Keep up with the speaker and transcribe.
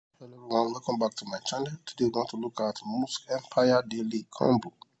everyone, welcome back to my channel. Today we're going to look at Musk Empire daily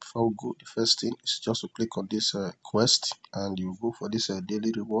combo. Before we go, the first thing is just to click on this quest and you go for this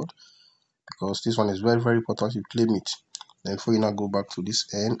daily reward, because this one is very important. You claim it, then before you now go back to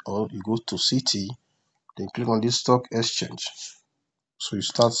this end, or you go to city, then click on this stock exchange. So you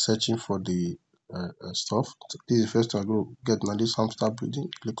start searching for the stuff. So this is the first time I go get now this hamster breeding.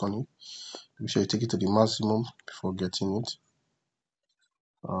 Click on it, make sure you take it to the maximum before getting it.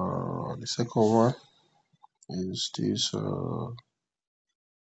 The second one is this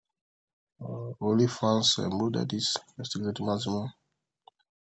OnlyFans mode. That is, let's take it to maximum.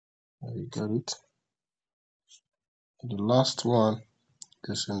 You get it. The last one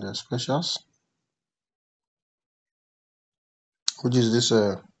is in the specials, which is this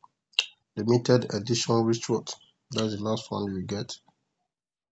limited edition ritual. That's the last one you get.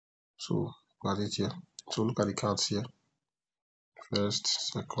 So got it here. So look at the cards here: first,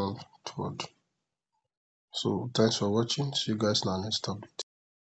 second, third. So thanks for watching. See you guys in our next update.